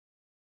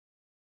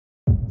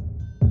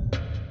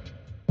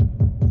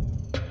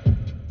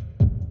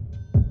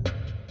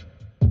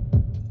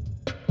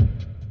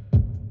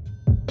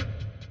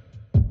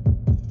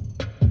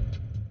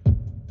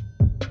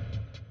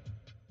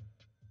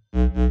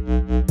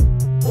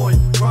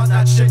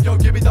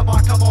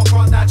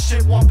that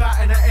shit. Wombat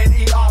and an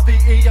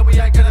N-E-R-V-E, and we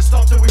ain't gonna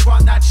stop till we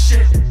run that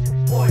shit.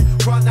 Oi,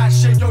 run that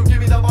shit, yo, give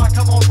me the mic,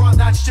 come on, run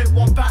that shit.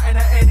 Wombat and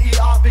an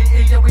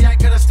N-E-R-V-E, and we ain't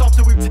gonna stop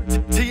till we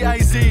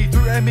T-A-Z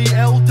through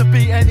M-E-L to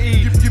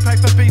B-N-E. You pay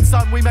for beats,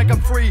 son, we make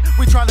them free.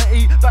 We tryna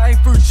eat, but ain't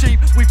food cheap.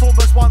 We form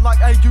as one like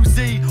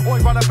A-U-Z. Oi,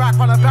 run it back,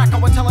 I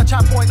won't tell a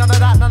chat boy, none of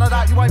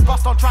that. You ain't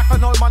bust on track for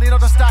no money,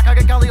 not a stack. I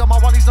get Golly on my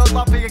one, he's no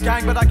love for your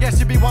gang, but I guess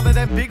you be one of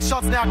them big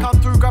shots now.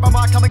 Come through, grab a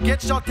mic, come and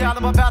get shot down.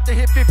 I'm about to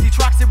hit 50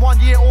 tracks in 1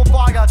 year, all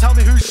fire. Tell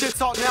me who shit's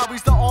hot now,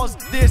 he's the Oz.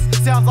 This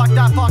sounds like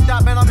that, fuck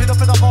that, man, I'm hit up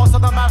for the boss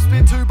on the map.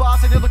 Spit 2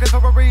 bars and you're looking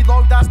for a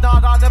reload, that's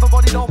nada. Never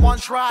bodied on one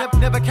track.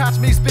 Never catch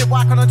me spit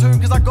whack on a tune,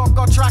 cause I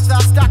got tracks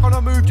that stack on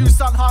a move. You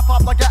son hype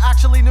up like you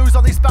actually news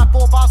on these spat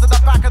 4 bars in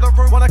the back of the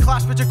room. Wanna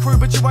clash with your crew,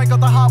 but you ain't got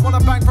the heart. Wanna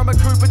bang from a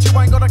coupe, but you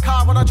ain't got a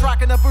car. On a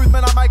track in the booth,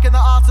 man, I'm making the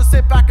art to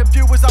sit back and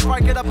view as I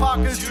break it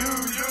apart. Cause you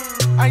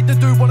ain't the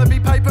dude, wanna be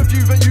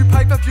pay-per-view, but you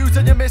pay for views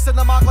and you're missing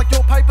the mark like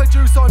your paper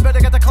juice. So I better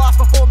get to class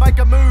before make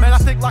a move. Man, I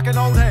think like an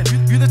old head.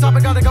 You the type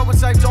of guy to go and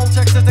save Joel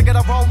checks just to get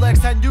a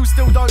Rolex, and you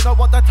still don't know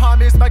what the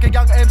time is. Make a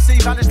young MC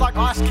vanish like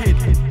Ice Kid.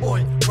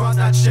 Oi, run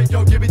that shit,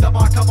 yo, give me the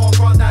mic, come on,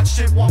 run that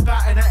shit.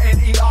 Wombat and an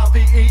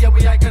N-E-R-V-E, and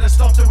we ain't gonna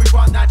stop till we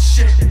run that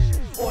shit.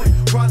 Oi,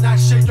 run that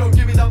shit, yo,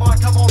 give me the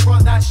mic, come on,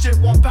 run that shit.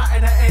 Wombat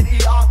and an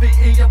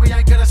N-E-R-V-E, and we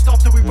ain't gonna stop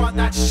till we run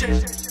that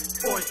shit.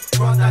 Oi,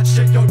 run that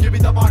shit, yo, give me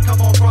the mic,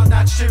 come on, run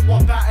that shit.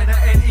 Wombat and an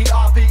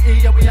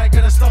N-E-R-V-E, and we ain't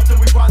gonna stop till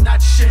we run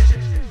that shit.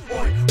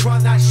 Oi,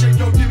 run that shit,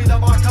 yo, give me the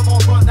mic, come on,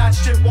 run that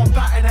shit.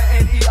 Wombat and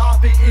an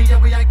N-E-R-V-E,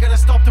 and we ain't gonna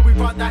stop till we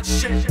run that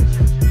shit.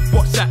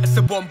 What's that? It's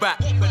a Wombat.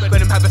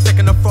 Let him have a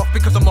second of froth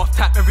because I'm off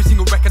tap. Every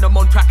single record I'm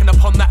on track, and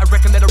upon that I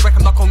reckon that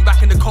I'm not going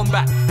back into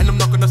combat. And I'm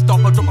not gonna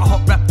stop, I'll drop a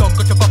hot rap dog.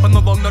 Got your bumping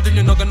along, nodding,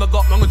 you're not gonna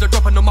lock. Long as they're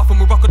dropping them off and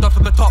we'll rock it up to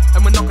the top.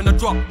 And we're not gonna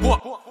drop,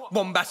 what?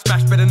 Wombat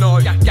smash, better know.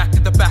 Yak to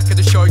the back of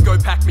the show, go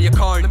pack me a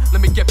cone.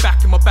 Let me get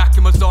back in my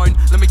zone.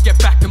 Let me get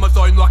back in my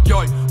zone like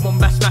yo.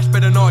 Wombat smash,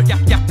 better know.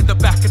 Yak to the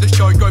back of the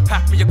show, go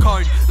pack me a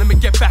cone. Let me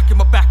get back in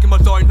my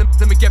zone.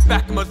 Let me get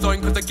back in my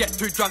zone, cause I get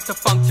too drunk to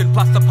function.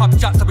 Plus the pump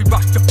shot, so we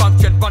rush to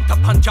function. Run to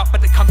punch up,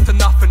 but it comes to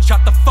nothing. Shut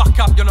the fuck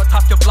up, you're not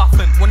tough, you're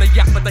bluffing. Wanna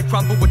yak, but they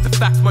crumble with the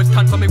facts. Most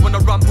cunts on me wanna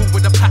rumble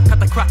with a pack.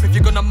 Cut the crap if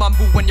you're gonna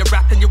mumble. When you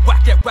rap, then you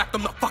whack, get whacked.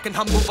 I'm not fucking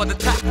humble by the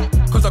tap.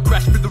 Cause I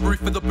crash through the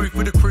roof of the booth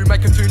with the crew.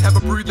 Make a tune, have a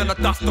brew, then I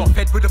dust off.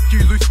 Head with a few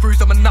loose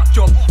screws, I'm a nut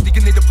job. Think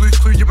you need a blues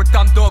clue, you're a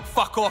dumb dog,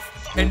 fuck off.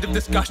 End of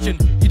discussion.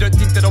 You don't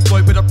think that I'll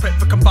blow, but I prep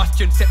for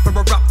combustion. Set for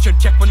eruption,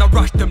 check when I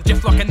rush them.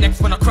 Just like an X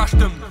when I crush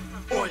them.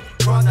 Oi,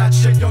 run that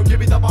shit, yo, give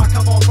me the mic,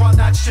 come on, run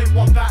that shit.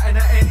 Wombat and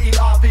an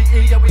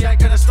N-E-R-V-E, and we ain't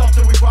gonna stop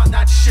till we run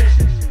that shit.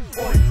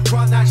 Oi,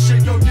 run that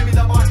shit, yo, give me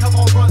the mic, come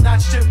on, run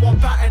that shit.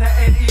 Wombat and an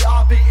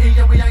N-E-R-V-E,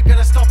 and we ain't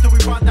gonna stop till we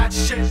run that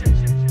shit.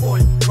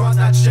 Oi, run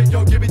that shit,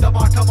 yo, give me the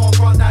mic, come on,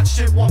 run that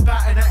shit.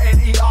 Wombat and an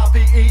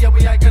N-E-R-V-E, and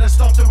we ain't gonna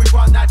stop till we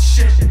run that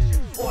shit.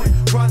 Oi,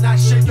 run that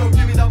shit, yo,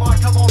 give me the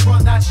mic, come on,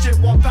 run that shit.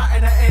 Wombat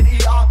and an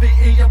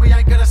N-E-R-V-E, and we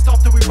ain't gonna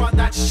stop till we run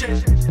that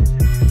shit.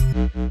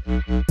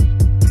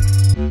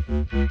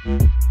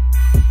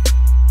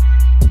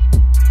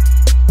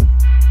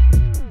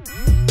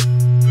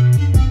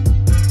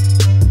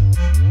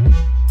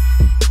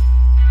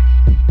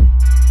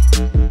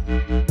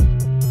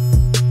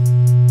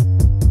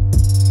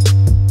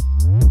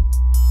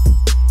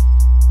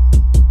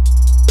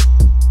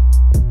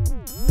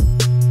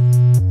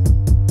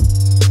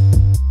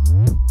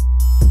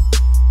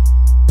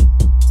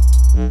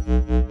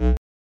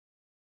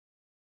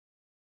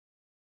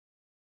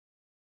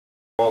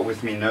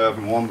 With me, Nerve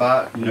and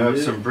Wombat.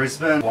 Nerve's from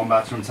Brisbane,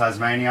 Wombat's from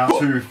Tasmania.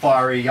 2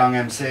 fiery young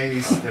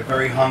MCs. They're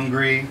very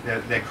hungry.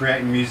 They're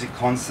creating music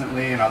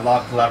constantly, and I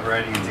love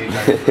collaborating and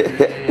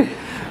DJing.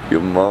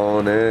 Good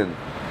morning.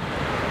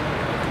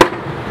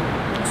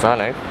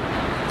 Fun, eh?